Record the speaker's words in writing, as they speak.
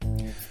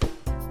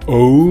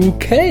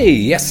Okay,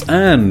 yes,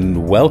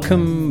 and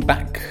welcome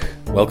back.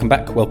 Welcome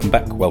back to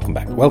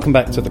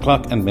the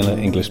Clark and Miller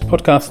English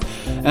podcast.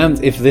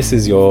 And if this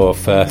is your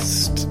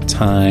first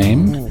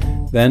time,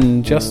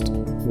 then just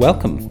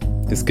welcome.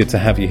 It's good to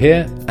have you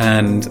here.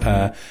 And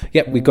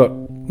we've got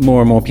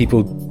more and more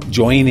people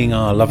joining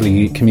our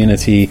lovely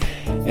community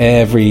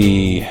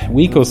every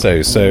week or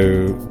so.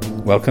 So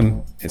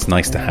welcome. It's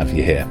nice to have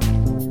you here.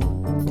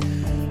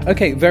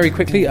 Okay, very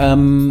quickly,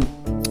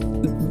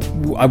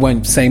 I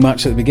won't say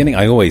much at the beginning.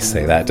 I always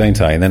say that,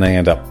 don't I? And then I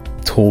end up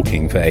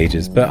talking for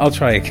ages. But I'll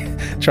try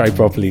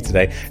properly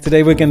today.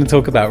 Today we're going to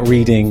talk about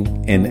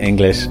reading in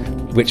English,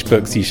 which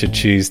books you should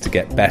choose to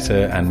get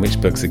better, and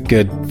which books are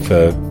good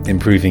for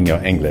improving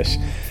your English.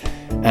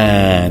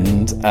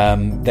 And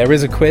there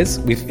is a quiz.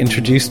 We've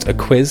introduced a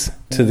quiz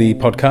to the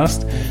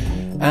podcast.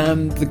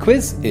 And the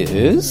quiz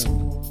is...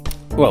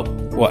 well,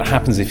 what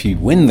happens if you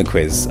win the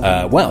quiz?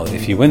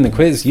 If you win the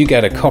quiz, you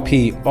get a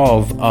copy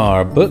of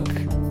our book,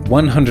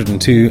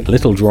 102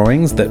 Little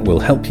Drawings That Will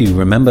Help You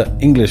Remember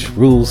English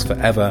Rules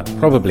Forever,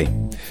 Probably.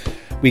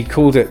 We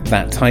called it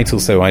that title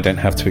so I don't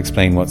have to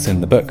explain what's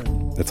in the book.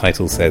 The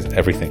title says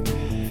everything.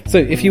 So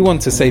if you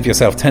want to save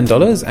yourself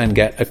 $10 and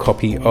get a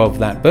copy of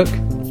that book,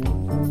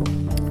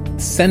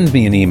 send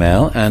me an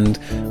email and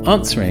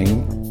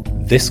answering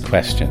this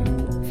question.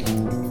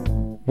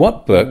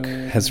 What book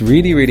has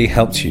really, really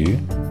helped you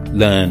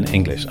learn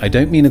English? I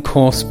don't mean a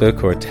course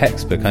book or a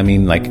textbook. I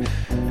mean like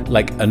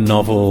a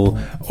novel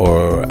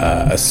or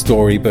a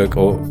storybook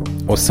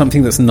or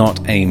something that's not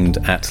aimed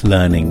at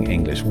learning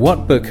English.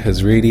 What book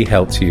has really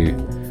helped you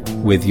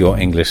with your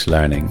English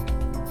learning?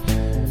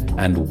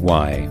 And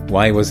why?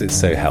 Why was it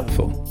so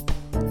helpful?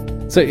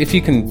 So if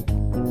you can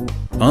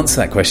answer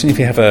that question, if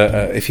you have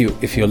if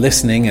you're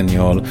listening and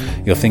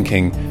you're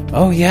thinking,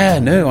 oh yeah,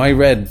 no, I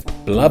read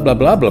blah blah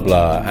blah blah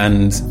blah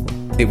and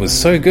it was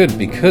so good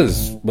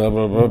because blah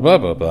blah blah blah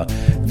blah blah,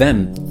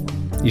 then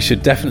you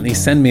should definitely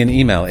send me an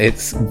email.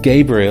 It's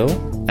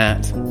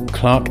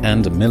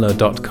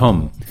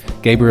gabriel@clarkandmiller.com.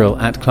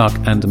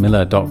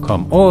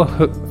 gabriel@clarkandmiller.com. Or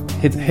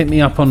hit me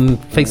up on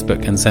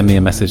Facebook and send me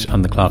a message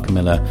on the Clark and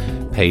Miller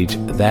page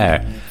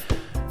there.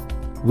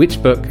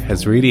 Which book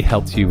has really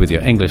helped you with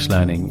your English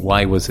learning?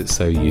 Why was it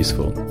so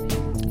useful?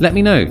 Let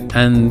me know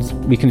and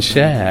we can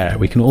share.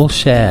 We can all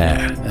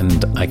share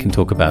and I can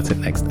talk about it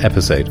next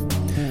episode.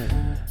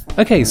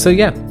 Okay, so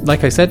yeah,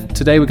 like I said,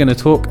 today we're going to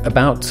talk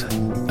about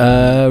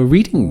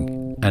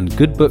reading and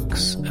good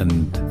books,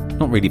 and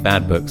not really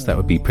bad books. That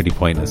would be pretty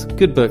pointless.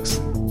 Good books.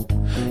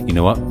 You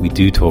know what? We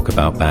do talk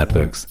about bad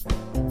books.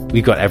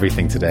 We've got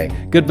everything today.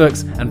 Good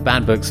books and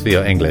bad books for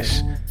your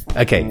English.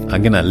 Okay,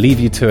 I'm going to leave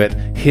you to it.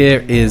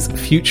 Here is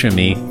future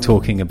me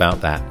talking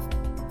about that.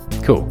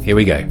 Cool, here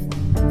we go.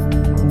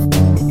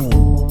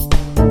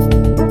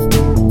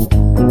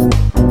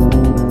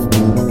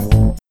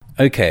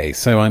 Okay,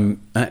 so I'm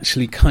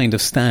actually kind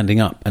of standing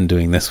up and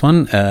doing this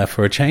one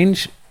for a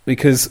change.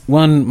 Because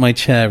one, my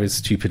chair is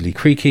stupidly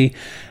creaky,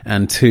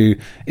 and two,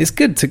 it's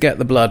good to get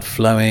the blood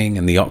flowing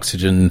and the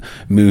oxygen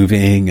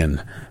moving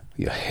and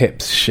your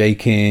hips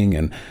shaking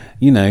and,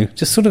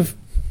 just sort of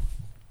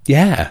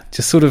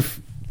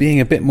being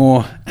a bit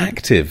more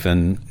active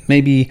and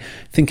maybe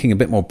thinking a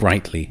bit more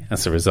brightly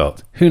as a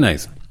result. Who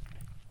knows?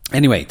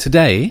 Anyway,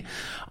 today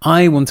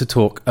I want to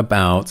talk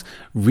about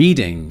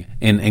reading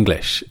in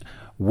English.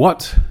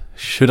 What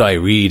should I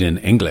read in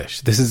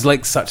English? This is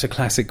like such a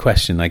classic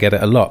question. I get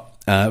it a lot.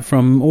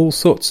 From all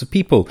sorts of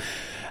people.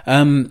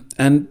 And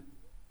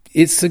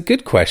it's a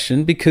good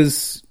question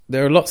because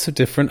there are lots of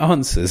different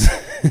answers.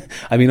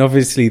 I mean,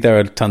 obviously, there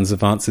are tons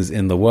of answers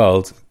in the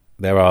world.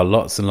 There are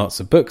lots and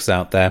lots of books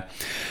out there.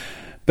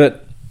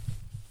 But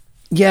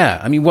yeah,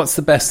 I mean, what's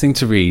the best thing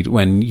to read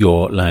when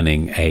you're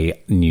learning a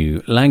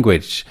new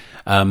language?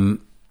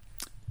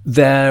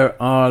 There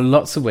are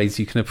lots of ways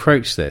you can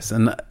approach this.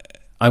 And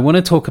I want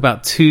to talk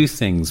about two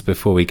things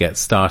before we get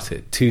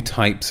started, two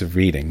types of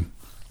reading.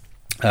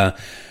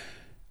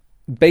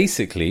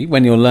 Basically,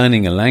 when you're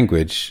learning a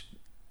language,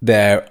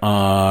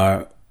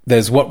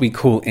 there's what we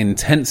call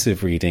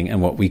intensive reading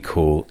and what we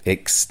call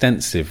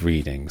extensive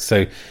reading.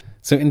 So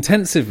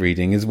intensive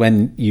reading is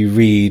when you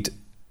read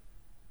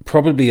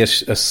probably a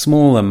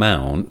small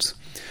amount,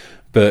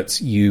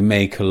 but you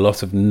make a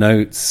lot of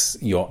notes,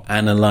 you're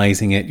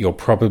analysing it, you're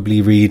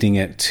probably reading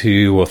it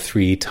 2 or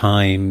 3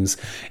 times.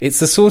 It's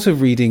the sort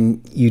of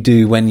reading you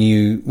do when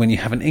you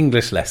have an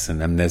English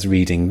lesson and there's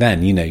reading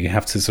then. You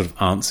have to sort of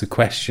answer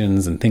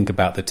questions and think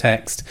about the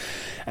text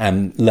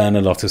and learn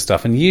a lot of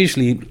stuff. And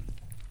usually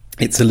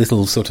it's a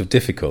little sort of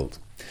difficult.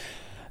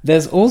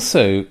 There's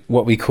also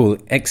what we call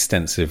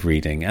extensive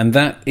reading, and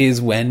that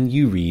is when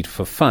you read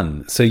for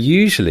fun. So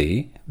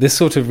usually this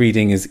sort of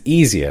reading is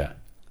easier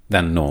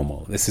than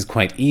normal. This is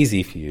quite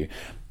easy for you,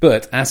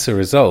 but as a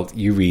result,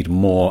 you read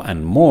more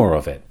and more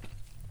of it.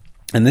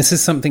 And this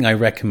is something I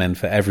recommend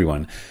for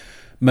everyone.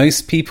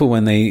 Most people,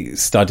 when they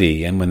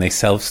study and when they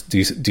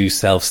do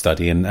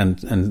self-study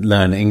and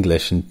learn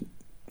English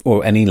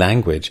or any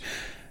language,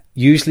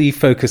 usually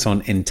focus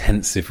on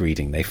intensive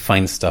reading. They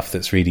find stuff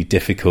that's really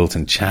difficult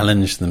and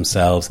challenge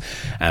themselves,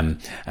 and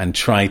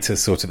try to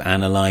sort of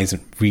analyze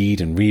and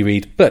read and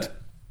reread. But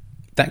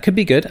that could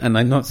be good, and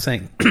I'm not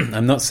saying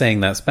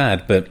that's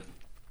bad, but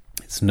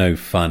it's no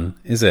fun,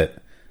 is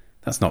it?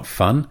 That's not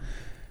fun.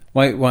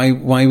 Why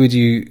would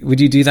you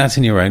do that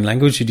in your own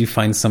language? Would you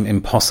find some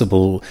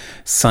impossible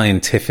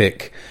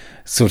scientific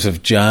sort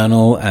of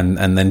journal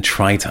and then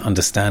try to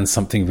understand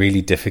something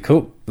really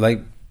difficult?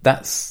 Like,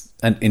 that's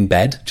in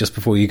bed just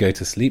before you go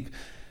to sleep?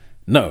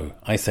 No,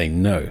 I say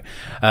no.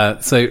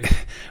 So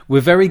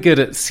we're very good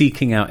at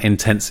seeking out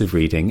intensive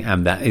reading,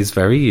 and that is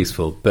very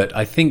useful. But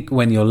I think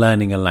when you're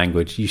learning a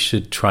language, you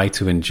should try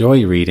to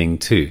enjoy reading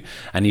too.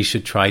 And you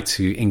should try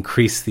to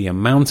increase the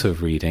amount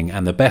of reading.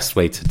 And the best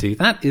way to do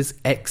that is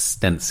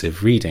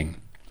extensive reading.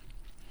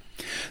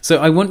 So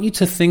I want you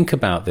to think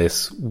about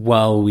this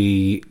while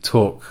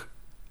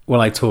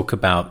I talk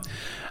about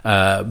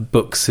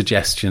book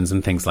suggestions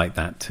and things like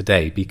that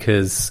today,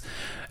 because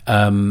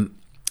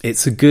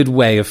it's a good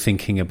way of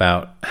thinking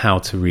about how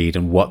to read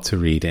and what to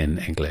read in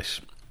English.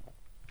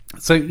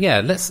 So yeah,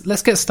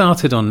 let's get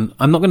started on.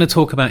 I'm not going to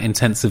talk about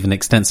intensive and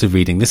extensive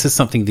reading. This is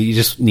something that you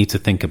just need to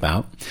think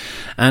about.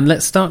 And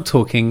let's start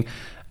talking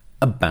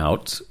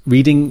about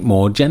reading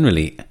more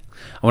generally. I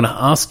want to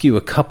ask you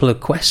a couple of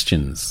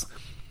questions.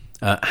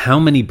 How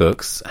many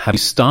books have you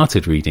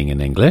started reading in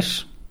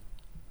English?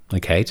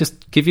 Okay,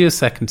 just give you a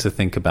second to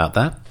think about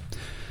that.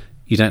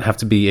 You don't have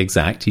to be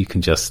exact. You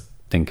can just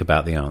think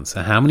about the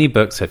answer. How many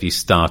books have you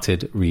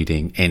started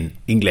reading in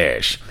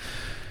English?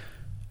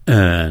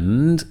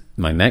 And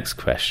my next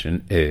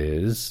question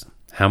is,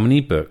 how many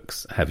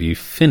books have you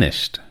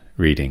finished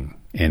reading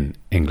in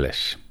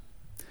English?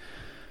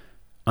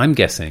 I'm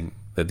guessing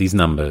that these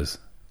numbers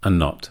are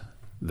not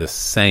the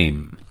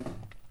same.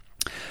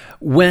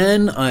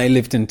 When I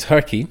lived in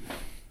Turkey,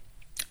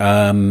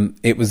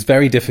 it was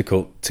very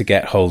difficult to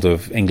get hold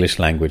of English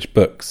language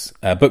books.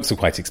 Books are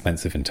quite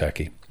expensive in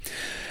Turkey.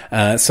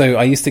 So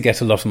I used to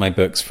get a lot of my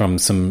books from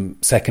some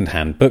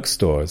second-hand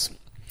bookstores.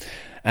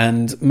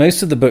 And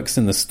most of the books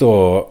in the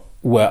store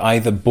were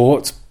either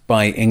bought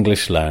by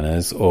English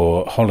learners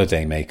or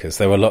holiday makers.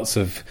 There were lots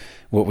of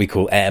what we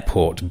call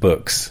airport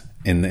books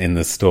in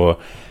the store.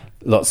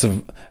 Lots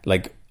of,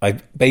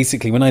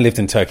 when I lived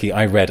in Turkey,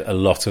 I read a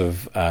lot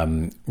of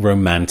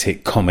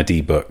romantic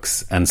comedy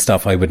books and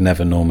stuff I would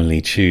never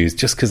normally choose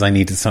just because I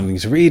needed something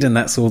to read, and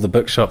that's all the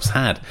bookshops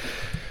had.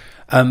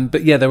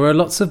 But yeah, there were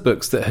lots of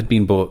books that had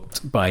been bought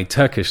by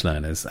Turkish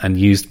learners and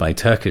used by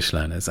Turkish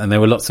learners. And there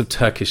were lots of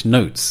Turkish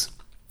notes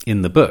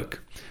in the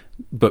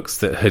books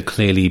that had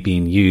clearly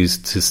been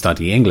used to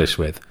study English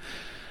with.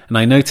 And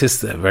I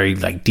noticed that very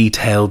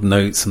detailed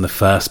notes on the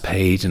first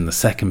page and the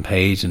second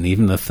page and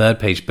even the third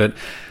page. But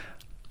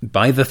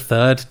by the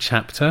third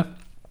chapter,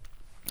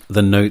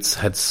 the notes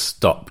had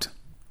stopped.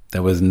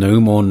 There was no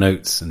more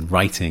notes and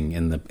writing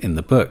in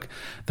the book.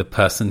 The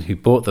person who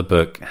bought the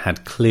book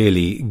had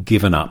clearly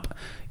given up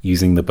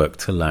using the book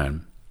to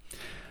learn.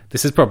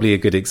 This is probably a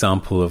good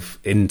example of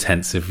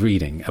intensive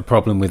reading. A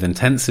problem with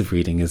intensive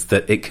reading is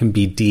that it can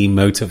be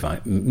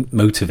demotivating.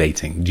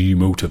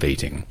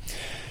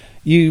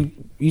 You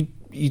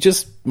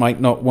just might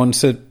not want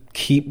to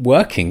keep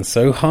working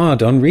so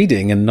hard on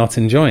reading and not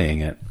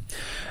enjoying it.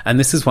 And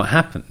this is what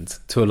happened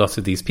to a lot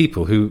of these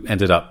people who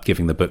ended up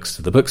giving the books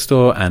to the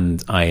bookstore,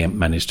 and I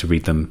managed to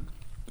read them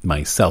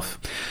myself.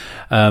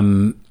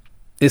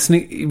 It's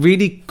a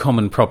really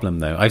common problem,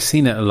 though. I've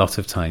seen it a lot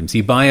of times.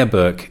 You buy a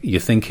book,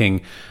 you're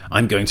thinking,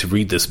 I'm going to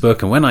read this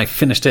book, and when I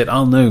finished it,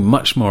 I'll know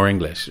much more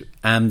English.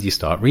 And you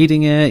start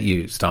reading it,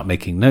 you start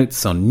making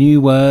notes on new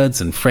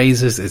words and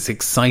phrases. It's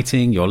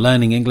exciting, you're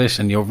learning English,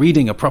 and you're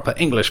reading a proper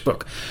English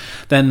book.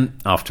 Then,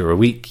 after a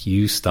week,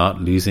 you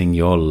start losing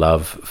your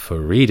love for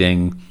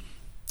reading.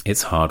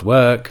 It's hard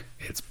work,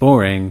 it's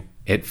boring,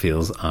 it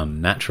feels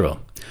unnatural.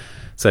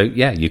 So,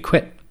 yeah, you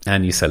quit,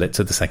 and you sell it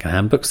to the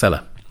second-hand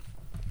bookseller.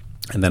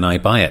 And then I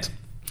buy it,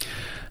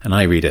 and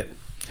I read it.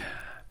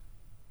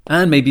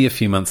 And maybe a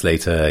few months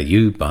later,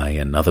 you buy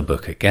another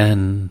book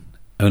again,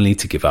 only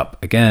to give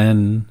up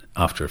again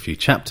after a few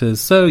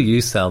chapters. So you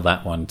sell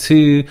that one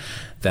too.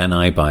 Then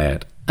I buy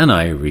it, and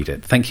I read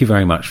it. Thank you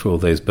very much for all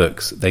those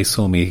books. They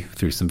saw me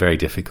through some very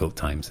difficult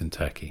times in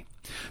Turkey.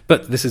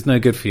 But this is no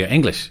good for your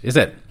English, is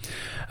it?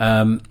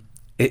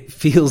 It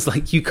feels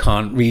like you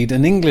can't read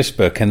an English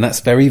book, and that's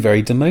very,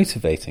 very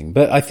demotivating.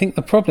 But I think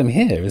the problem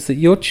here is that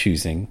you're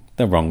choosing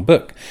the wrong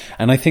book.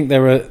 And I think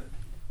there are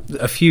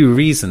a few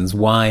reasons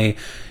why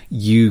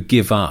you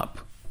give up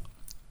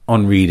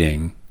on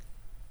reading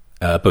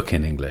a book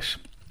in English.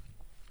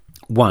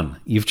 One,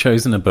 you've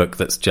chosen a book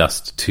that's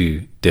just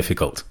too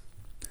difficult.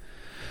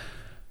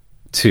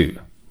 Two,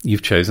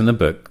 you've chosen a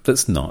book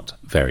that's not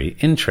very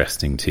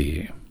interesting to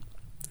you.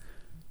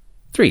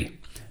 Three,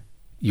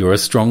 you're a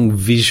strong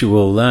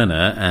visual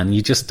learner and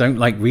you just don't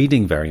like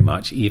reading very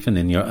much, even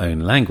in your own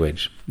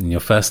language, in your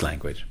first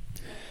language.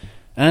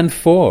 And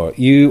four,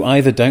 you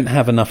either don't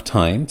have enough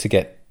time to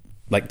get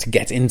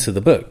into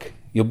the book.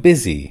 You're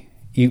busy.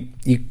 You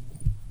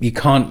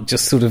can't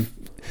just sort of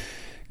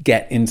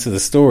get into the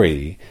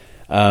story.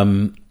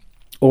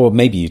 Or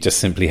maybe you just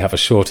simply have a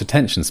short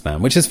attention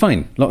span, which is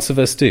fine. Lots of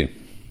us do.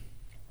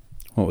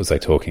 What was I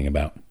talking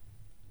about?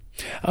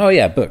 Oh,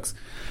 yeah, books.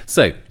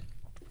 So,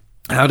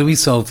 how do we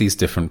solve these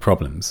different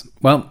problems?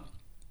 Well,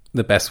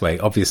 the best way,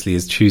 obviously,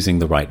 is choosing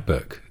the right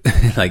book.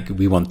 Like,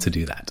 we want to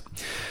do that.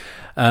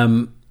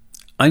 I'm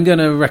going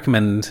to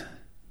recommend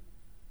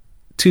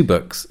 2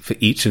 books for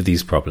each of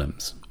these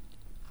problems.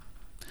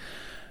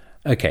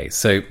 Okay,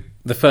 so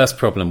the first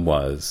problem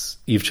was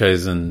you've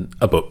chosen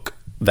a book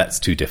that's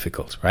too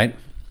difficult, right?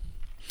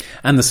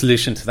 And the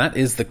solution to that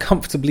is the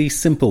comfortably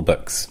simple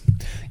books.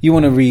 You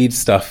want to read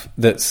stuff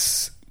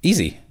that's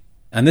easy.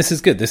 And this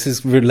is good. This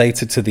is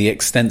related to the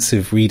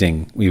extensive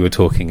reading we were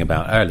talking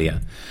about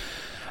earlier.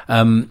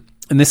 And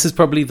this is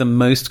probably the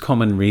most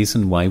common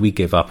reason why we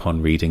give up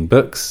on reading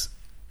books.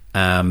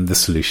 The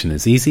solution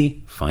is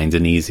easy. Find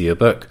an easier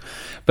book.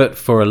 But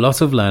for a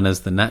lot of learners,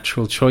 the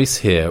natural choice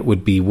here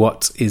would be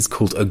what is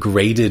called a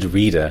graded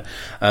reader.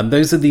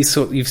 Those are these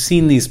you've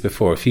seen these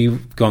before. If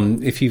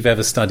you've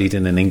ever studied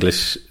in an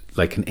English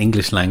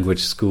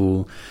language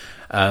school,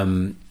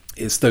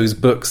 it's those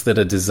books that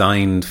are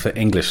designed for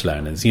English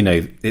learners. You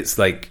know, it's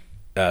like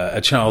a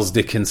Charles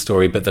Dickens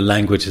story, but the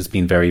language has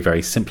been very,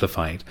 very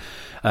simplified.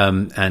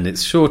 And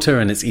it's shorter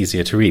and it's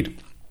easier to read.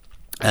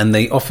 And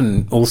they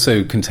often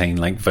also contain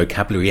like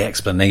vocabulary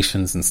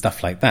explanations and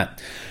stuff like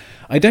that.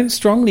 I don't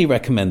strongly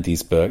recommend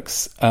these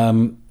books. I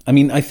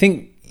mean, I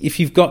think if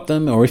you've got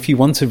them or if you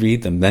want to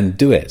read them, then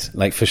do it,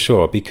 like for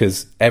sure,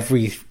 because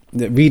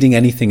reading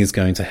anything is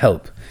going to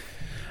help.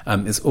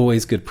 It's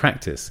always good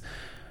practice.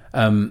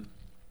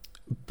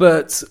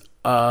 But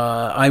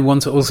I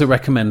want to also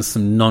recommend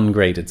some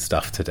non-graded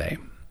stuff today,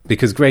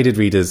 because graded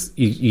readers,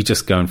 you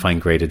just go and find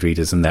graded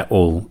readers and they're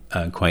all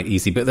quite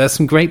easy. But there's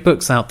some great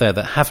books out there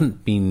that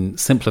haven't been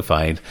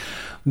simplified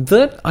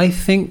that I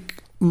think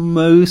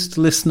most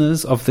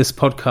listeners of this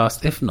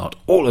podcast, if not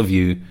all of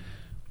you,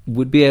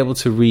 would be able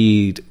to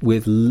read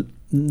with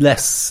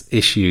less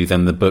issue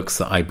than the books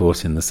that I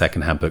bought in the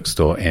secondhand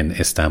bookstore in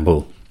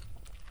Istanbul.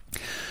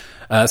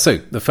 So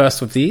the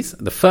first of the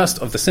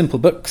simple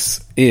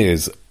books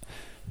is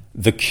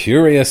The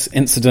Curious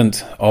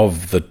Incident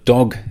of the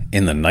Dog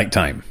in the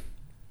Nighttime.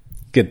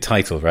 Good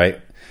title, right?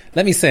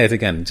 Let me say it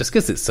again, just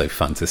because it's so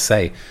fun to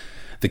say.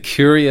 The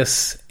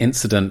Curious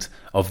Incident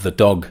of the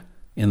Dog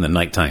in the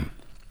Nighttime.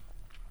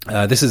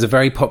 This is a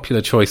very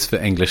popular choice for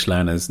English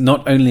learners.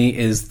 Not only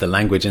is the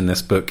language in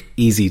this book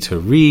easy to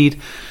read,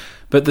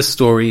 but the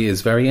story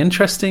is very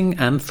interesting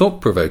and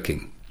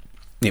thought-provoking.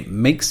 It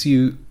makes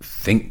you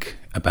think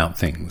about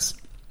things.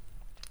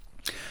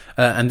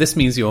 And this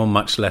means you're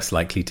much less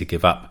likely to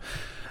give up.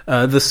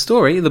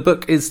 The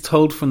book is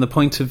told from the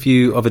point of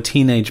view of a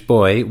teenage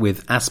boy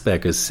with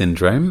Asperger's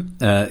syndrome.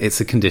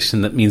 It's a condition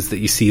that means that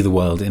you see the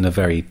world in a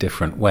very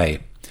different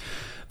way.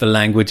 The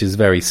language is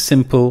very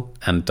simple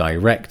and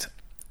direct,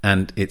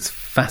 and it's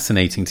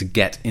fascinating to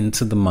get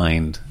into the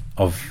mind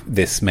of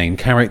this main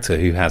character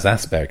who has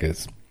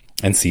Asperger's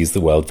and sees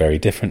the world very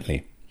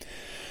differently.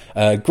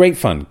 Great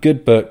fun,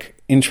 good book,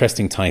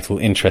 interesting title,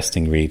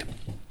 interesting read.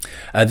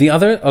 The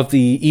other of the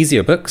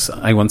easier books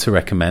I want to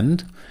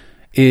recommend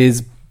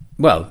is,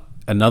 well,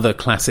 another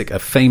classic, a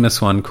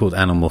famous one called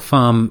Animal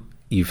Farm.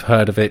 You've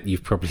heard of it.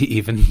 You've probably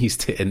even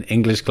used it in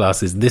English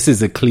classes. This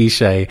is a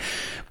cliche,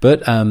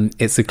 but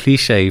it's a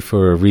cliche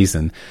for a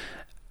reason.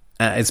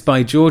 It's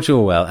by George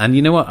Orwell. And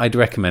you know what? I'd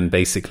recommend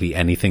basically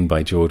anything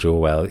by George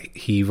Orwell.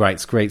 He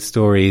writes great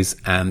stories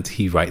and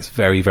he writes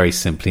very, very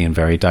simply and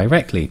very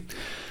directly.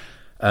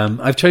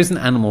 I've chosen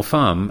Animal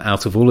Farm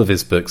out of all of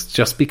his books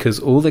just because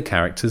all the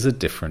characters are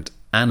different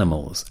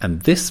animals.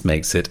 And this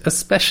makes it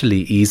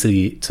especially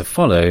easy to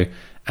follow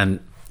and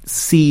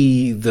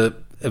see the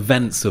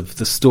events of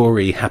the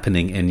story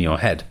happening in your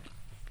head.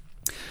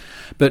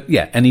 But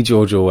yeah, any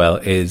George Orwell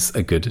is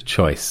a good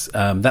choice.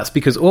 That's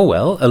because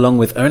Orwell, along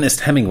with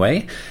Ernest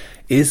Hemingway,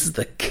 is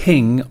the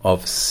king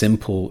of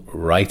simple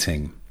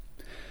writing.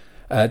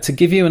 To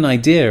give you an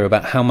idea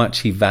about how much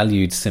he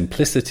valued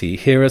simplicity,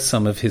 here are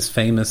some of his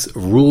famous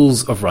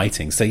rules of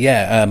writing. So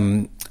yeah,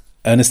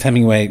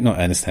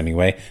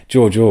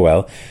 George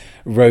Orwell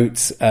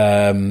wrote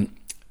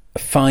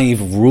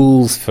 5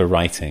 rules for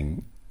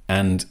writing,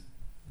 and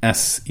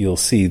as you'll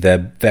see,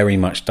 they're very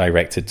much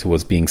directed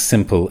towards being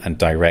simple and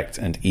direct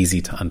and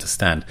easy to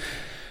understand.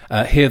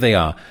 Here they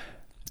are.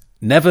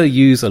 Never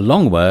use a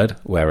long word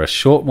where a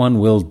short one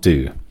will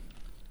do.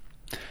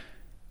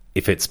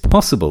 If it's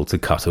possible to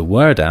cut a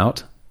word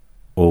out,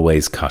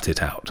 always cut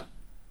it out.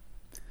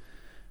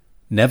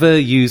 Never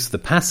use the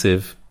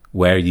passive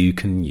where you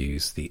can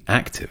use the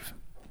active.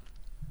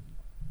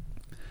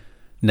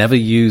 Never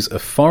use a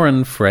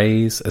foreign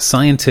phrase, a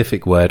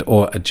scientific word,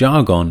 or a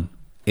jargon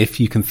if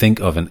you can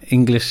think of an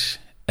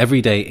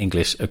everyday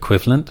English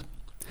equivalent.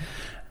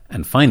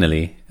 And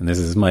finally, and this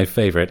is my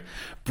favorite,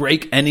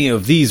 break any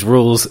of these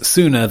rules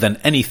sooner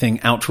than anything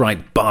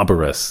outright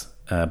barbarous.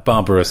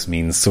 Barbarous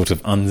means sort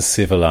of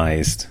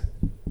uncivilized,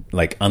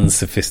 like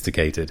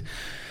unsophisticated.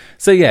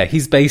 So yeah,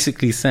 he's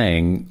basically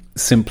saying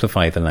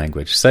simplify the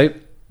language. So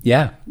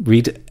yeah,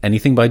 read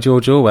anything by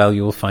George Orwell.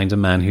 You'll find a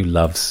man who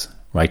loves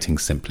writing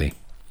simply.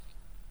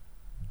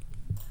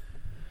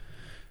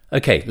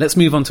 Okay, let's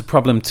move on to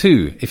problem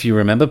 2. If you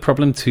remember,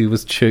 problem 2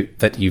 was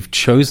that you've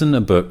chosen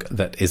a book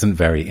that isn't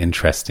very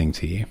interesting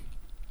to you.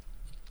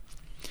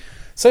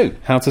 So,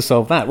 how to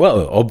solve that?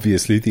 Well,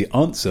 obviously the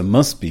answer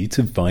must be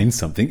to find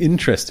something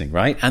interesting,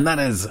 right? And that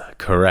is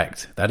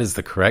correct. That is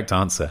the correct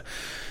answer.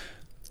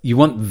 You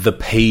want the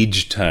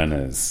page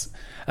turners.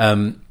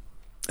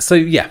 So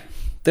yeah,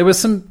 there were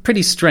some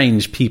pretty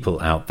strange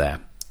people out there.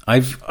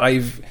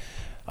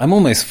 I'm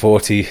almost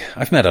 40.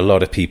 I've met a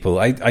lot of people.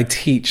 I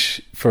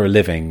teach for a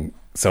living,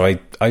 so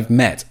I've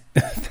met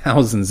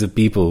thousands of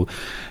people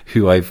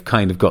who I've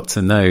kind of got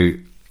to know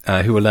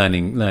who are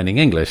learning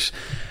English.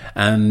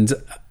 And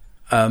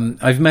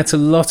I've met a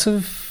lot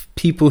of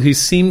people who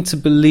seem to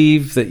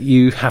believe that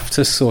you have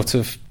to sort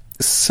of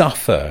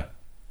suffer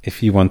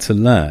if you want to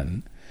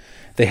learn.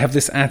 They have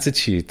this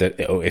attitude that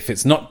if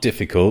it's not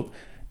difficult,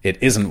 it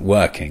isn't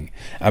working,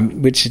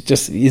 which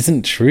just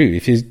isn't true.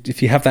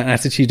 If you have that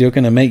attitude, you're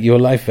going to make your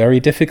life very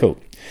difficult.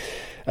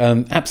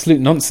 Absolute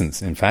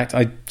nonsense. In fact,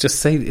 I just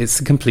say it's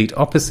the complete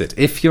opposite.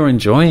 If you're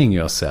enjoying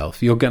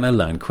yourself, you're going to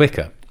learn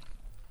quicker.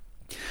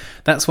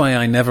 That's why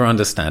I never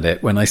understand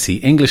it when I see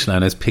English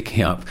learners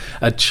picking up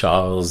a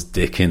Charles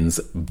Dickens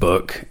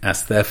book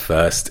as their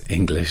first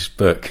English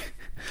book.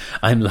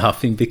 I'm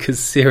laughing because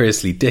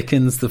seriously,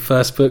 Dickens, the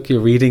first book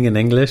you're reading in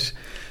English?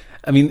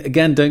 I mean,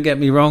 again, don't get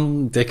me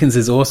wrong, Dickens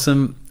is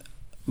awesome.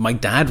 My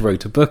dad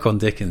wrote a book on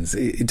Dickens.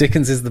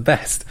 Dickens is the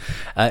best.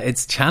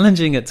 It's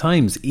challenging at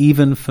times,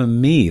 even for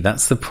me.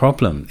 That's the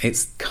problem.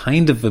 It's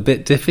kind of a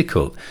bit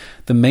difficult.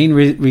 The main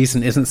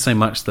reason isn't so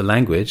much the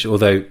language,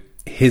 although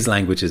his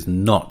language is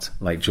not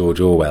like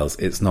George Orwell's.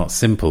 It's not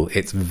simple.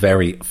 It's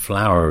very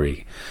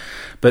flowery.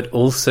 But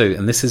also,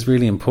 and this is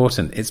really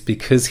important, it's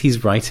because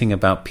he's writing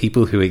about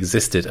people who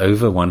existed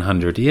over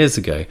 100 years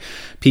ago.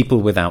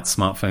 People without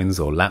smartphones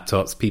or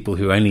laptops, people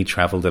who only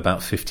traveled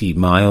about 50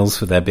 miles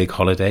for their big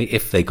holiday,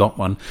 if they got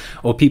one,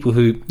 or people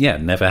who,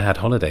 never had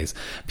holidays.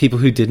 People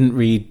who didn't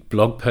read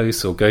blog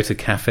posts or go to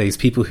cafes,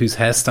 people whose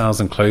hairstyles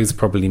and clothes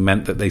probably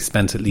meant that they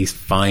spent at least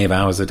 5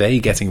 hours a day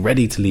getting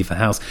ready to leave the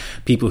house.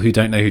 People who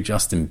don't know who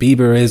Justin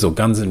Bieber is, or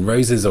Guns N'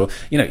 Roses, or,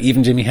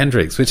 even Jimi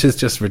Hendrix, which is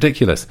just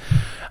ridiculous.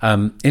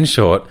 In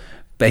short,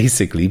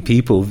 basically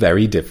people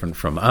very different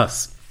from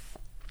us.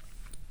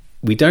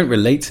 We don't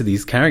relate to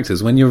these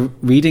characters. When you're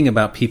reading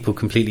about people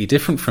completely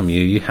different from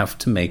you, you have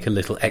to make a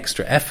little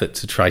extra effort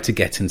to try to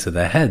get into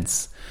their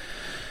heads.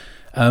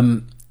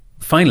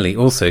 Finally,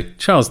 also,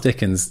 Charles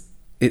Dickens,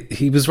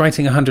 he was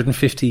writing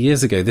 150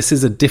 years ago. This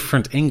is a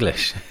different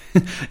English.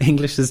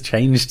 English has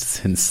changed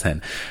since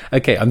then.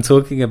 Okay, I'm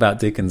talking about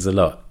Dickens a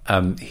lot.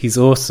 He's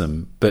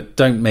awesome, but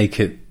don't make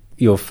it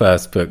your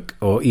first book,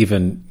 or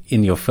even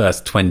in your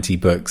first 20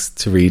 books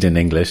to read in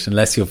English,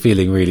 unless you're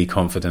feeling really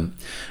confident,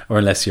 or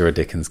unless you're a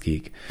Dickens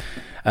geek.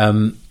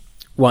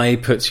 Why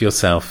put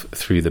yourself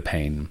through the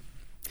pain?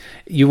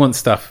 You want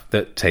stuff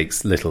that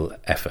takes little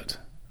effort,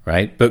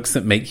 right? Books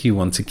that make you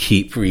want to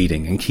keep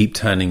reading and keep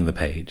turning the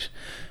page.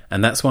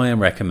 And that's why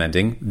I'm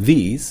recommending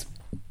these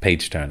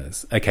page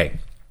turners. Okay,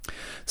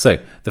 so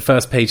the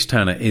first page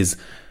turner is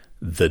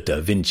The Da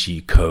Vinci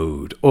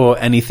Code, or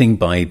anything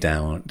by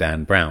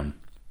Dan Brown.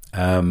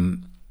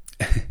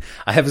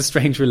 I have a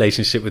strange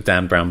relationship with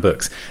Dan Brown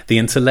books. The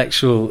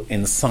intellectual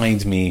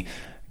inside me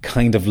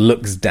kind of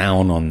looks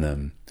down on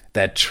them.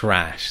 They're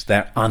trash.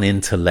 They're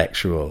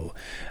unintellectual.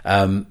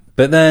 But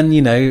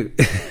then,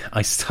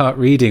 I start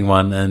reading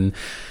one, and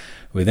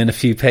within a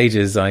few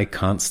pages, I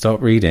can't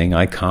stop reading.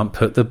 I can't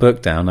put the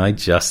book down. I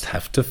just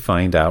have to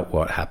find out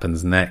what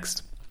happens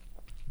next.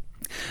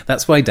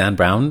 That's why Dan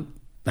Brown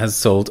has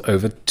sold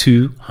over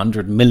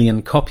 200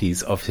 million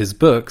copies of his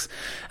books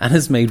and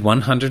has made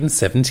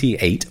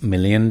 $178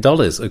 million,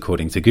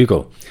 according to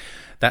Google.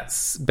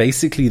 That's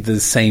basically the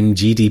same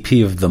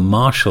GDP of the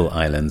Marshall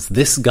Islands.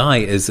 This guy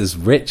is as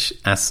rich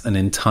as an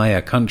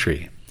entire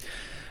country.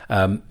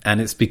 And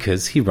it's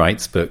because he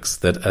writes books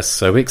that are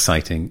so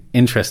exciting,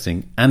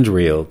 interesting, and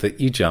real that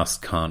you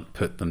just can't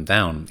put them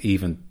down,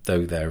 even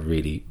though they're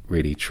really,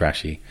 really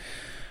trashy.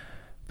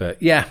 But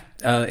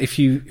if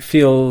you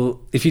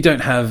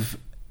don't have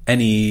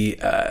any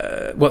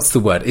what's the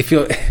word, if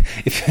you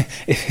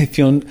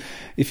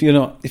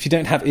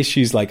don't have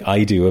issues like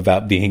I do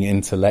about being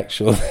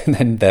intellectual,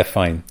 then they're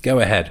fine. Go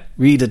ahead,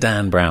 read a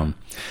Dan Brown.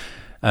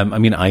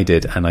 I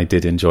did, and I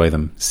did enjoy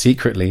them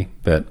secretly,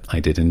 but I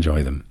did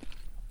enjoy them.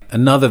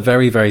 Another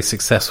very, very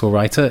successful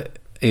writer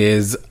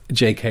is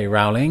J.K.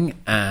 Rowling,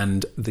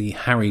 and the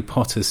Harry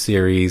Potter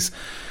series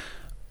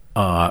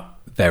are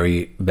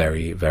very,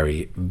 very,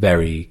 very,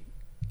 very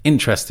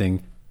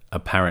interesting,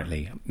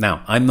 apparently.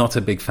 Now, I'm not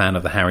a big fan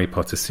of the Harry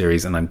Potter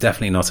series, and I'm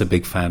definitely not a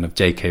big fan of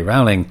J.K.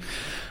 Rowling.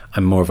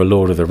 I'm more of a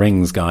Lord of the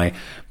Rings guy.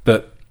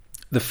 But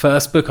the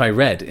first book I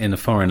read in a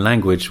foreign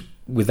language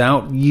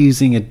without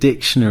using a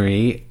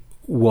dictionary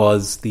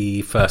was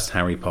the first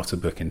Harry Potter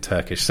book in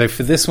Turkish. So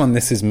for this one,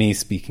 this is me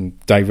speaking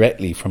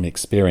directly from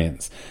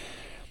experience.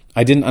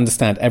 I didn't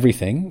understand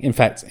everything. In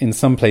fact, in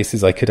some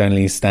places I could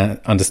only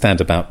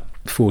understand about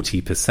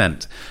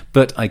 40%.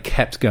 But I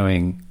kept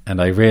going,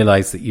 and I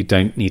realized that you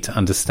don't need to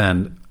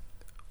understand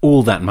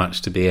all that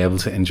much to be able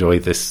to enjoy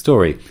this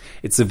story.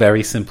 It's a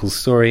very simple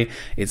story.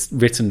 It's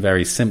written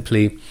very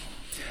simply.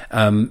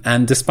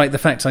 And despite the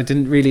fact I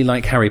didn't really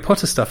like Harry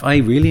Potter stuff, I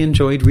really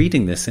enjoyed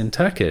reading this in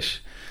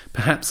Turkish.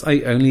 Perhaps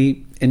I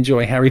only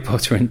enjoy Harry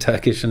Potter in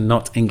Turkish and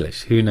not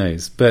English. Who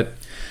knows? But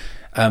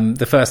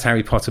the first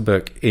Harry Potter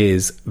book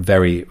is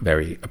very,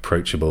 very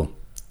approachable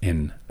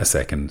in a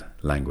second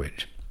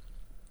language.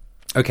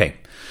 Okay,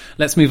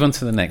 let's move on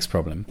to the next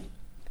problem.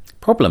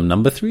 Problem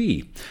number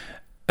 3.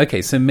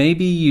 Okay, so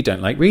maybe you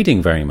don't like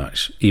reading very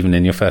much, even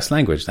in your first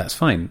language. That's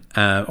fine.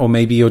 Or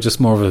maybe you're just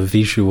more of a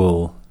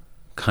visual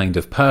kind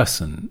of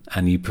person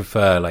and you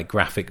prefer like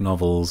graphic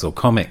novels or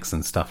comics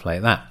and stuff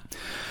like that.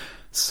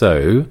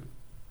 So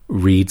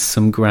read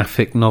some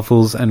graphic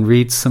novels and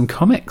read some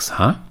comics,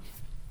 huh?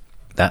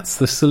 That's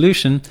the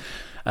solution.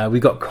 We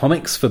got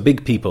comics for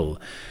big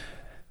people.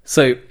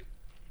 So,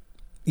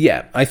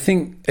 yeah, I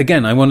think,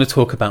 again, I want to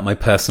talk about my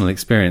personal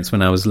experience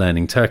when I was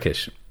learning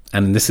Turkish.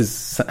 And this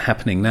is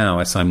happening now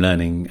as I'm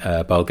learning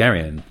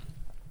Bulgarian.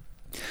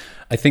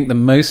 I think the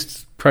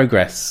most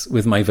progress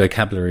with my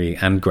vocabulary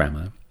and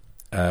grammar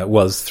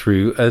was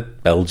through a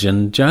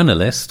Belgian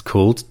journalist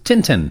called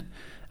Tintin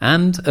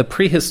and a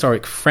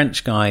prehistoric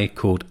French guy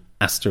called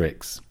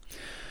Asterix.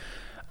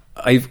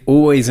 I've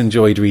always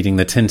enjoyed reading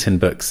the Tintin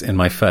books in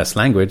my first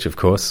language, of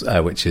course,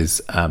 which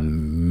is,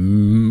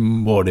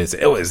 what is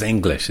it? Oh, it's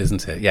English,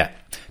 isn't it? Yeah,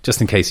 just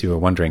in case you were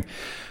wondering.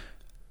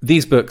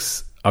 These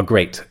books are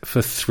great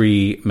for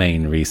 3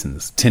 main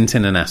reasons.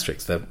 Tintin and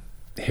Asterix,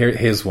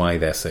 here's why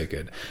they're so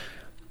good.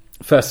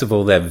 First of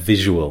all, they're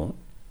visual.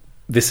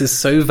 This is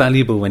so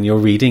valuable when you're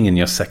reading in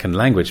your second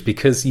language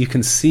because you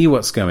can see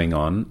what's going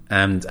on,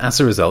 and as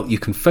a result, you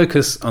can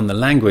focus on the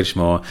language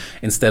more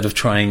instead of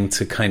trying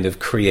to kind of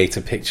create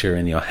a picture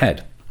in your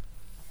head.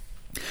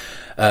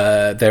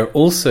 They're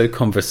also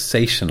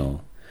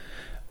conversational.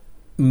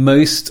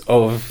 Most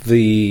of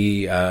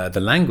the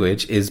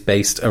language is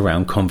based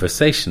around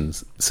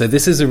conversations. So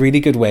this is a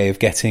really good way of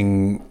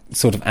getting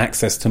sort of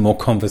access to more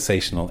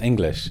conversational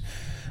English.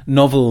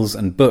 Novels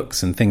and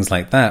books and things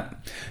like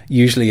that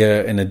usually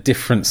are in a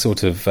different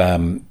sort of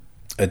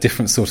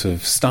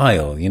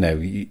style. You know,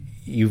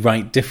 you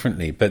write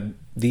differently, but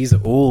these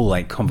are all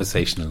like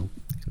conversational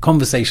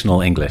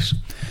English,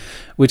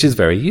 which is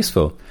very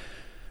useful.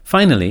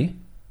 Finally,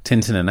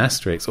 Tintin and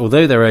Asterix,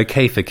 although they're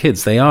okay for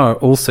kids, they are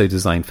also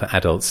designed for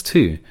adults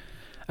too.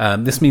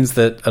 This means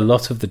that a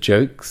lot of the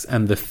jokes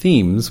and the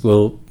themes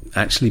will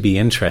actually be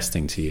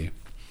interesting to you.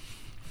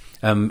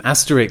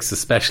 Asterix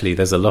especially,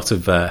 there's a lot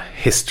of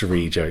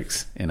history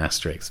jokes in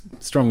Asterix.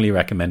 Strongly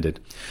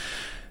recommended.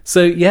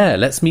 So yeah,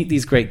 let's meet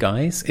these great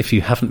guys if you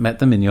haven't met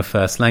them in your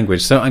first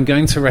language. So I'm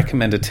going to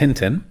recommend a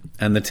Tintin,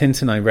 and the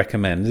Tintin I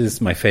recommend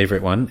is my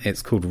favourite one.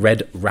 It's called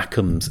Red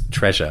Rackham's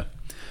Treasure.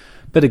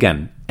 But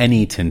again,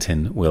 any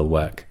Tintin will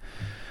work.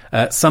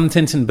 Some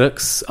Tintin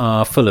books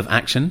are full of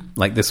action,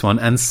 like this one,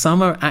 and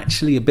some are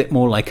actually a bit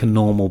more like a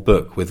normal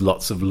book with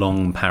lots of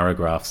long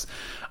paragraphs.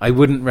 I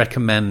wouldn't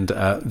recommend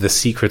The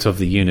Secret of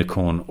the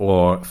Unicorn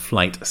or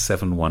Flight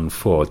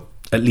 714.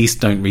 At least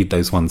don't read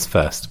those ones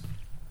first.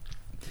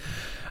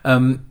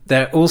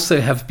 There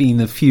also have been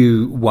a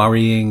few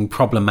worrying,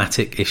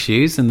 problematic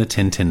issues in the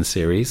Tintin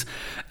series.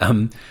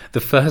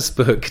 The first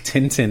book,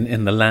 Tintin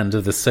in the Land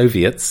of the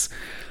Soviets,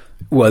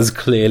 was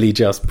clearly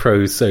just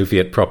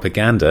pro-Soviet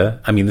propaganda.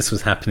 I mean, this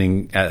was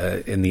happening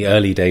in the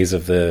early days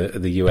of the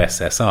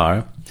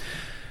USSR.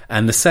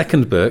 And the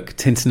second book,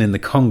 Tintin in the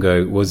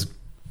Congo, was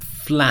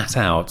flat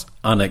out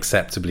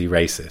unacceptably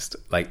racist,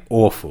 like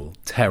awful,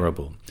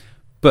 terrible.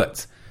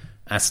 But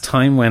as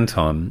time went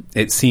on,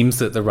 it seems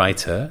that the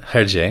writer,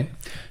 Hergé,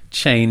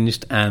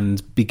 changed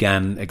and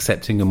began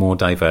accepting a more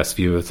diverse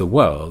view of the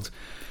world.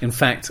 In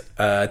fact,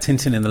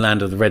 Tintin in the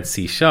Land of the Red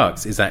Sea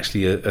Sharks is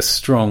actually a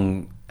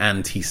strong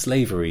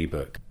anti-slavery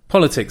book.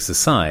 Politics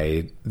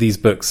aside, these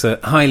books are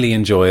highly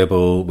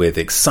enjoyable with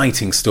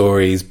exciting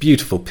stories,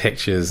 beautiful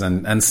pictures,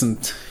 and some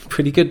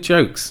pretty good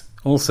jokes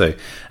also.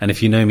 And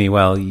if you know me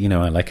well, you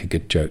know I like a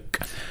good joke.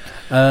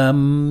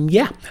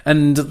 Yeah,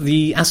 and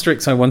the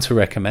Asterix I want to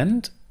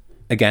recommend,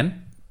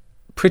 again,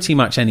 pretty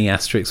much any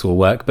Asterix will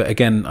work, but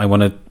again, I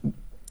want to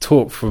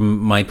talk from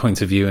my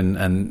point of view,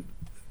 and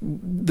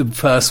the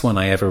first one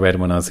I ever read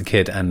when I was a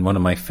kid, and one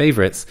of my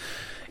favourites,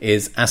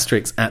 is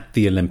Asterix at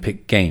the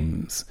Olympic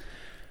Games.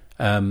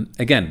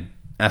 Again,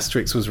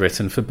 Asterix was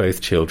written for both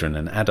children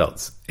and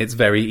adults. It's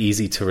very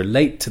easy to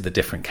relate to the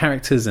different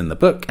characters in the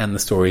book, and the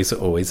stories are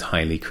always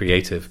highly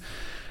creative.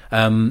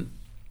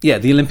 Yeah,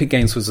 the Olympic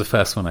Games was the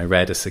first one I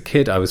read as a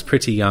kid. I was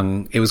pretty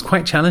young. It was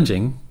quite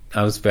challenging.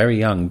 I was very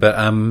young, but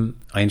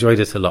I enjoyed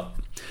it a lot.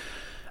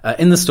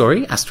 In the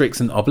story,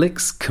 Asterix and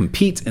Obelix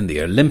compete in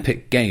the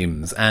Olympic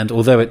Games, and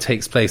although it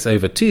takes place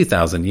over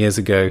 2,000 years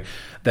ago,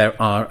 there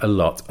are a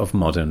lot of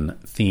modern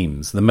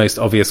themes. The most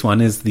obvious one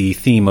is the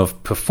theme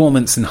of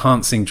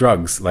performance-enhancing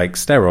drugs like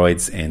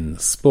steroids in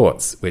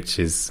sports, which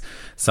is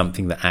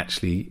something that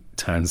actually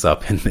turns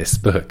up in this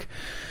book.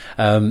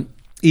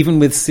 Even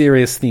with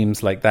serious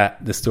themes like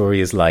that, the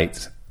story is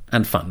light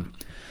and fun.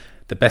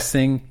 The best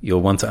thing,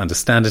 you'll want to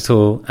understand it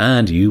all,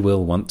 and you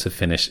will want to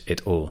finish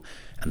it all.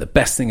 And the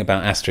best thing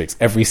about Asterix,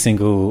 every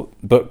single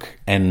book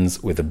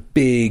ends with a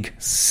big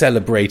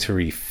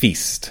celebratory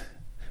feast.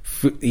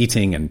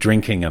 Eating and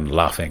drinking and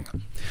laughing.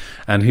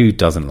 And who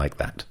doesn't like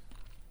that?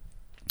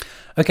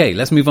 Okay,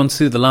 let's move on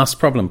to the last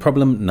problem.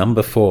 Problem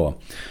number 4.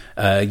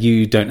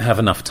 You don't have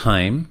enough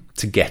time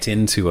to get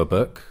into a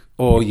book,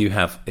 or you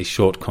have a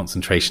short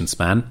concentration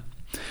span.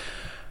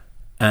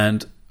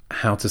 And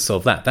how to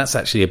solve that? That's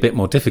actually a bit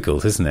more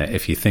difficult, isn't it,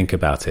 if you think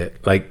about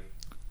it? Like,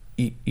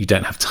 you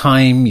don't have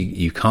time,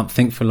 you can't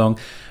think for long.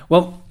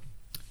 Well,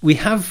 we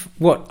have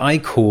what I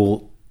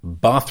call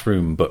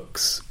bathroom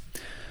books.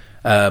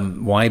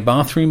 Why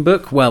bathroom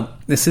book? Well,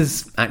 this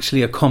is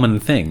actually a common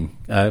thing.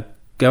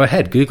 Go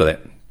ahead, Google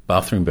it.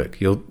 Bathroom book.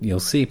 You'll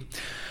see.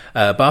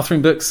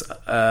 Bathroom books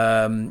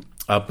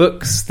are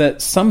books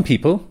that some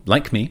people,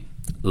 like me,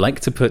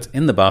 like to put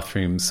in the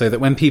bathroom so that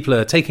when people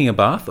are taking a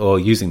bath or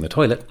using the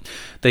toilet,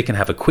 they can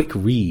have a quick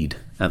read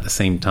at the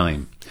same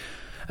time.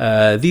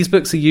 These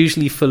books are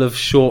usually full of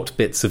short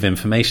bits of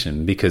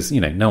information because,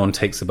 no one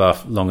takes a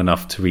bath long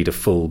enough to read a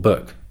full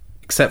book,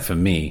 except for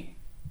me.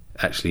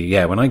 Actually,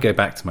 yeah, when I go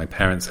back to my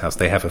parents' house,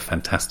 they have a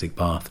fantastic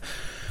bath.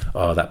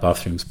 Oh, that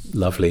bathroom's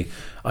lovely.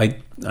 I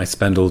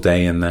spend all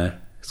day in there.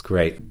 It's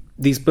great.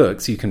 These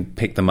books, you can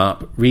pick them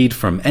up, read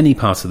from any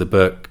part of the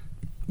book,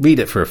 read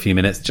it for a few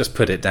minutes, just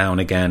put it down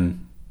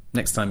again.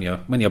 Next time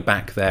when you're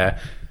back there,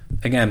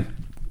 again,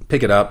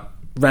 pick it up,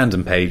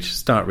 random page,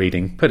 start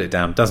reading, put it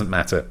down, doesn't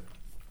matter.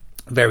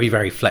 Very,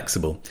 very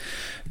flexible.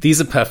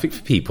 These are perfect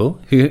for people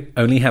who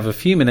only have a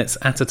few minutes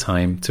at a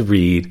time to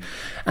read,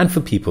 and for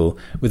people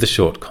with a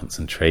short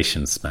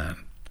concentration span.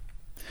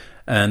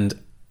 And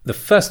the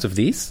first of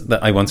these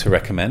that I want to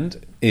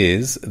recommend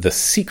is The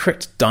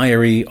Secret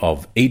Diary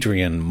of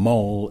Adrian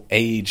Mole,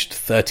 aged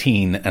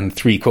 13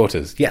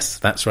 3/4. Yes,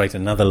 that's right,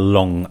 another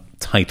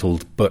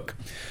long-titled book.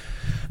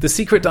 The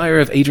Secret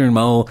Diary of Adrian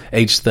Mole,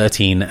 aged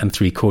 13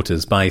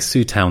 3/4 by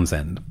Sue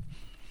Townsend.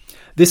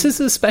 This is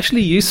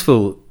especially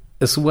useful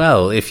as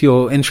well if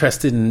you're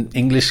interested in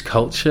English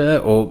culture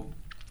or,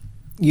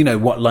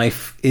 what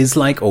life is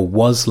like or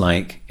was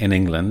like in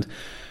England.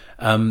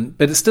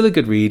 But it's still a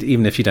good read,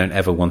 even if you don't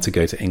ever want to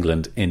go to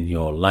England in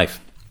your life.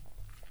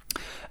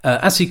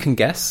 As you can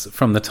guess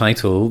from the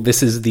title,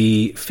 this is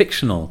the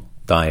fictional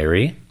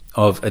diary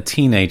of a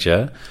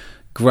teenager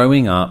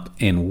growing up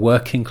in a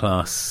working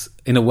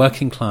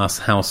class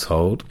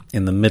household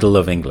in the middle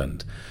of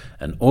England.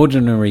 An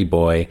ordinary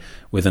boy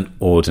with an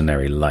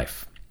ordinary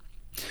life.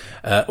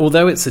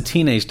 Although it's a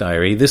teenage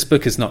diary, this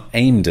book is not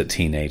aimed at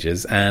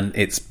teenagers, and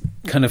it's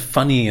kind of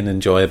funny and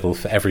enjoyable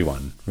for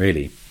everyone,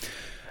 really.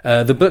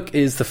 The book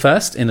is the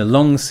first in a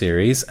long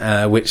series,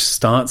 which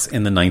starts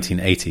in the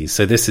 1980s.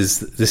 So this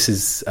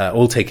is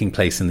all taking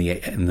place in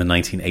the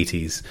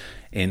 1980s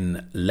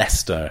in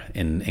Leicester,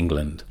 in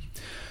England.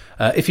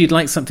 If you'd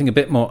like something a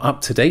bit more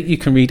up-to-date, you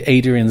can read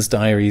Adrian's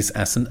diaries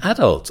as an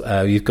adult.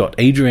 You've got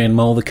Adrian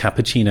Mole, the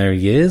Cappuccino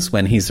years,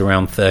 when he's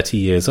around 30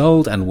 years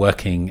old and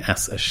working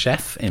as a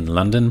chef in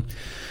London.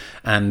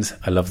 And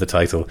I love the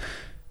title,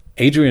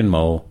 Adrian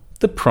Mole,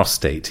 the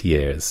Prostate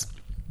years.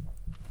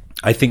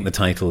 I think the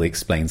title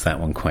explains that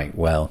one quite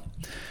well.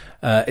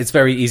 It's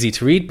very easy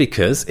to read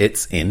because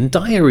it's in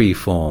diary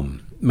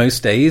form.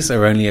 Most days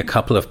are only a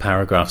couple of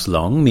paragraphs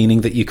long,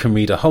 meaning that you can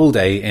read a whole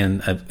day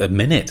in a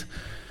minute.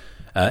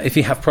 If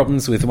you have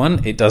problems with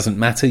one, it doesn't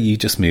matter, you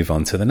just move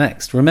on to the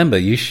next. Remember,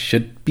 you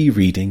should be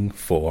reading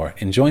for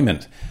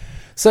enjoyment.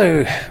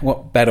 So,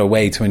 what better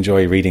way to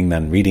enjoy reading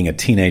than reading a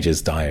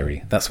teenager's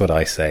diary? That's what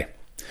I say.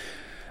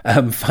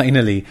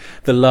 Finally,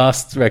 the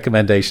last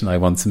recommendation I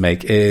want to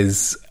make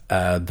is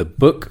the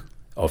Book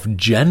of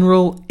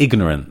General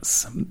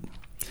Ignorance.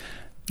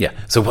 Yeah,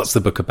 so what's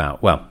the book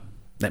about? Well,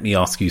 let me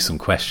ask you some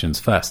questions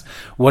first.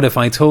 What if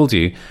I told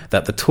you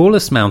that the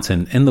tallest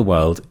mountain in the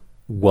world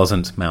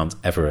wasn't Mount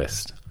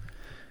Everest,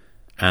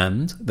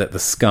 and that the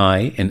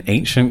sky in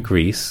ancient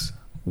Greece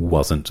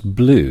wasn't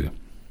blue,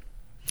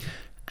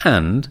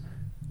 and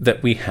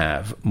that we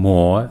have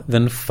more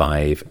than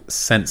 5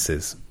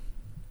 senses?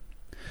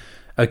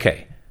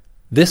 Okay,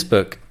 this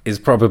book is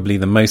probably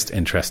the most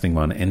interesting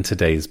one in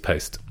today's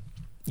post.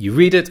 You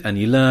read it and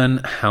you learn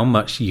how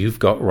much you've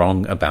got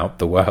wrong about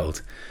the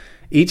world.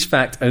 Each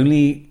fact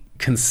only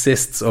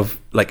consists of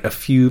like a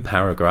few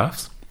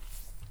paragraphs.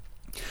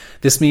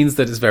 This means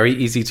that it's very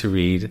easy to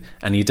read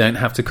and you don't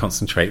have to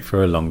concentrate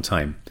for a long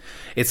time.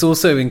 It's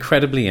also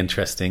incredibly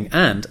interesting,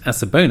 and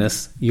as a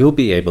bonus, you'll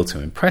be able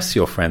to impress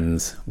your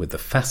friends with the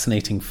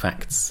fascinating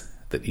facts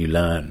that you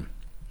learn.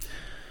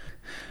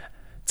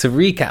 To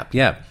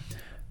recap,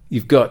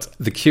 you've got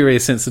The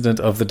Curious Incident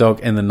of the Dog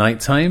in the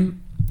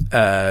Nighttime,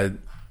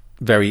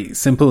 very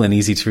simple and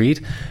easy to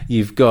read.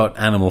 You've got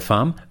Animal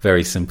Farm,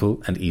 very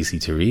simple and easy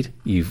to read.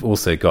 You've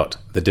also got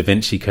The Da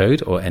Vinci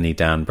Code, or any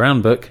Dan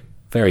Brown book,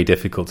 very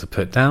difficult to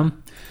put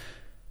down.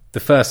 The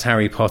first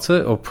Harry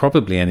Potter, or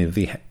probably any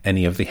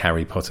of the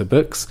Harry Potter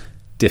books,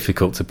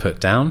 difficult to put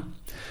down.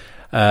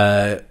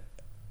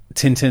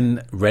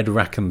 Tintin, Red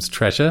Rackham's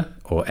Treasure,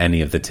 or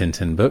any of the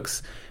Tintin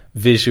books,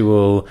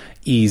 visual,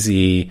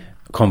 easy,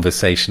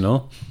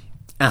 conversational.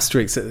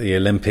 Asterix at the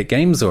Olympic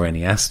Games, or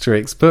any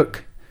Asterix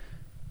book,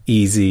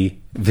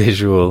 easy,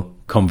 visual,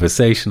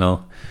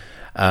 conversational.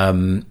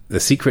 The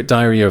Secret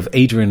Diary of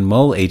Adrian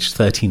Mole, aged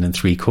 13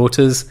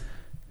 3/4,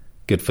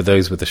 good for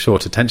those with a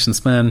short attention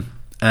span.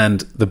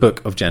 And The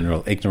Book of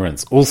General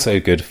Ignorance,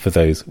 also good for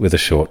those with a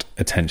short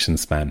attention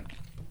span.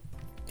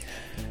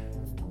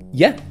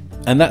 Yeah,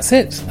 and that's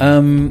it.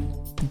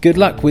 Good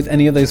luck with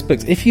any of those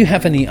books. If you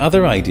have any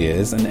other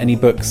ideas and any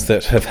books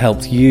that have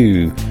helped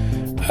you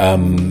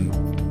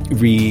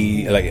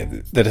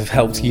that have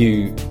helped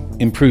you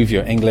improve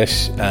your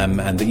English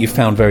and that you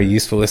found very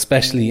useful,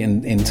 especially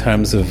in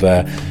terms of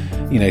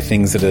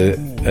things that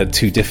are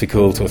too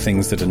difficult or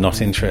things that are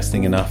not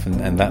interesting enough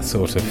and that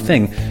sort of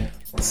thing,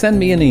 send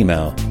me an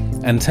email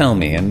and tell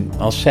me, and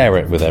I'll share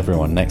it with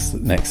everyone next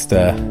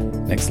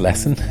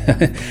lesson,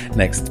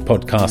 next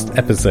podcast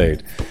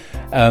episode.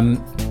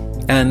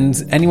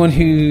 And anyone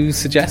who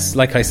suggests,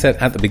 like I said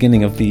at the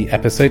beginning of the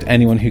episode,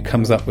 anyone who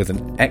comes up with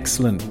an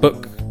excellent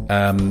book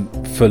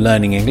for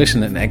learning English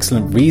and an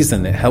excellent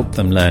reason it helped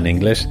them learn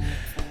English,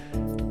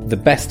 the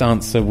best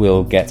answer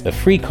will get a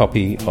free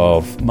copy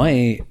of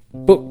my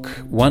book,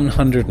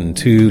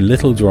 102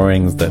 Little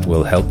Drawings That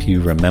Will Help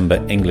You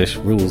Remember English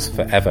Rules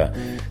Forever.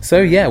 So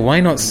yeah, why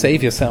not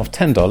save yourself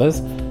 $10,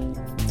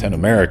 10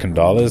 American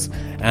dollars,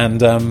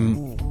 and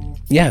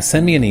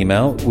send me an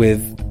email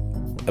with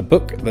a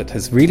book that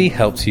has really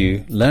helped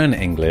you learn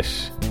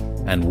English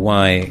and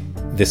why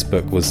this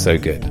book was so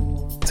good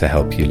to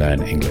help you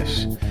learn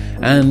English.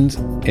 And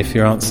if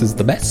your answer's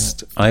the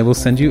best, I will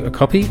send you a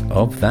copy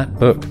of that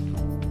book.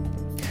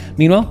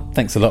 Meanwhile,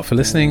 thanks a lot for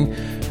listening.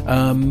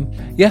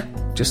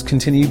 Just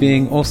continue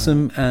being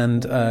awesome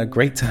and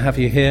great to have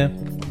you here.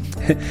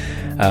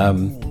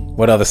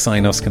 What other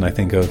sign-offs can I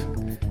think of?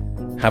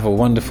 Have a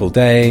wonderful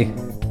day.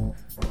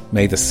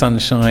 May the sun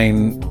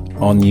shine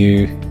on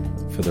you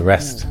for the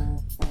rest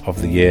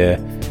of the year.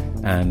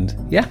 And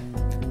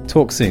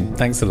talk soon.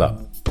 Thanks a lot.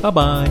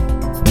 Bye-bye.